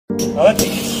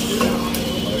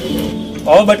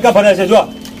હવે બટકા ફરે છે જો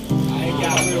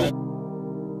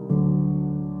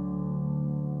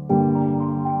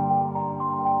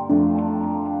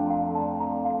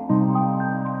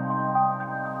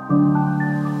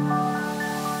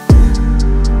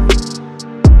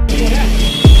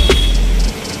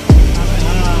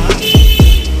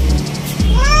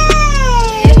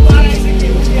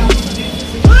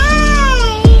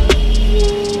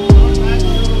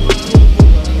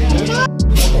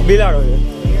બિલાડો છે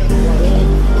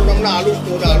તમને આલુ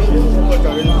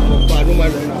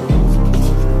બાજુમાં લઈને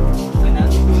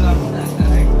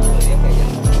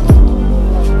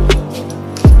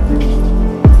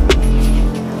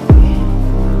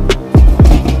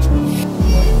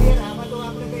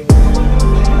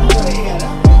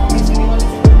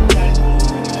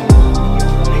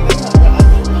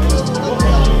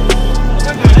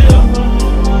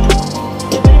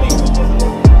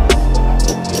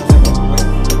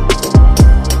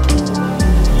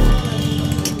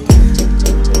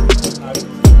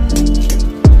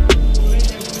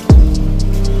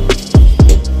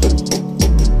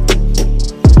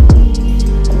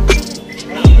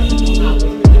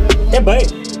ભાઈ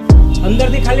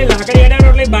અંદરથી ખાલી લાકડી અડાડો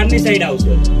એટલે બહારની સાઈડ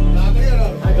આવશે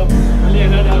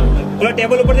પેલા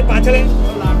ટેબલ ઉપરથી પાછળ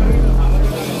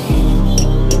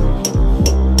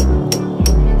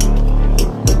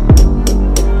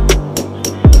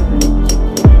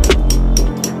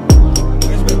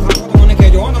મને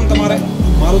કહેજો તમારે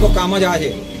મારું તો કામ જ આ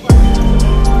છે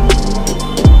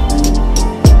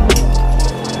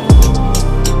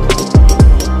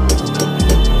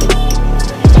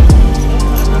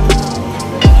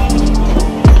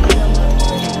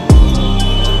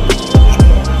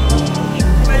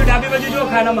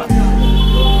ખાનામાં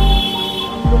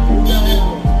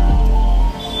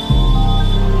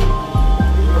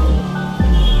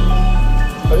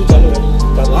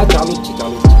ચાલુ જ છે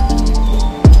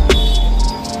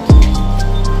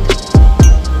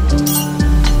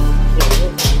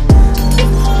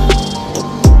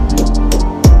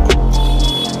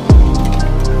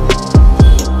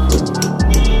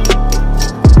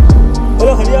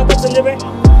બોલો હરિયા પર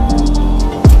સંજયભાઈ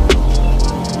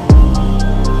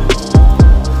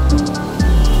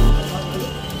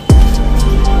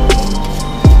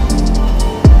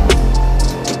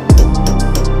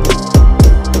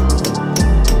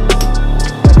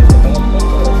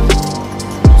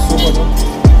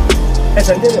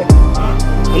સંજયભાઈ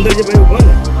અંદર જે ભાઈ ઉભા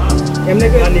ને એમને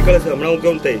કે નીકળે છે હમણાં હું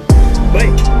કેમ થઈ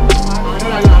ભાઈ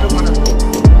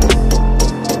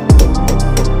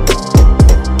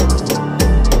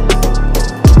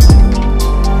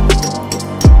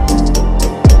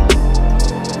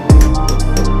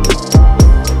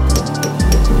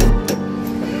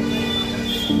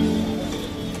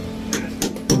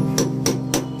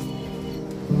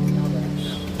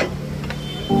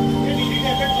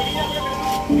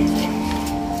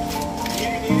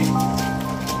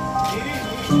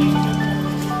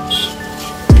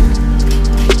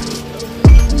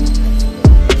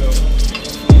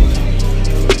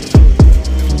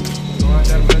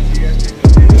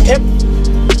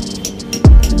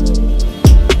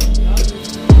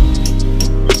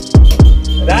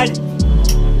રાજ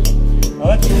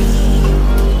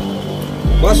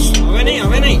બસ હવે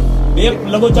નહીં બે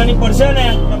લગોચાની પડશે ને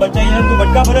બચ્ચા તું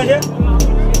બટકા ફરે છે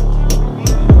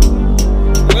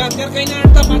હવે અત્યારે કઈ ના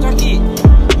અડતા પાછળથી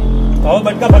હવે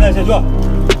બટકા ફરે છે જો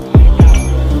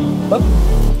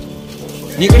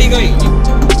નીકળી ગઈ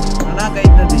ના કઈ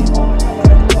નથી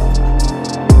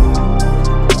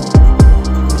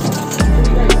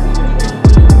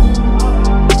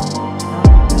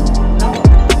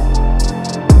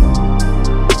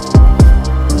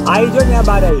आई जो यहाँ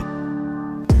बाहर आई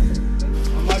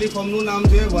અમારી ફર્મનું નામ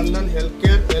છે વંદન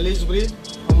હેલ્થકેર એલિસ બ્રિજ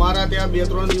અમારા ત્યાં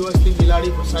 2-3 દિવસથી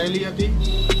બિલાડી ફસાયેલી હતી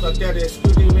તો અત્યારે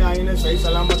રેસ્ક્યુ ટીમે આવીને સહી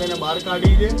સલામત એને બહાર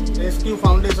કાઢી છે રેસ્ક્યુ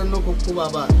ફાઉન્ડેશનનો ખૂબ ખૂબ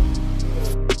આભાર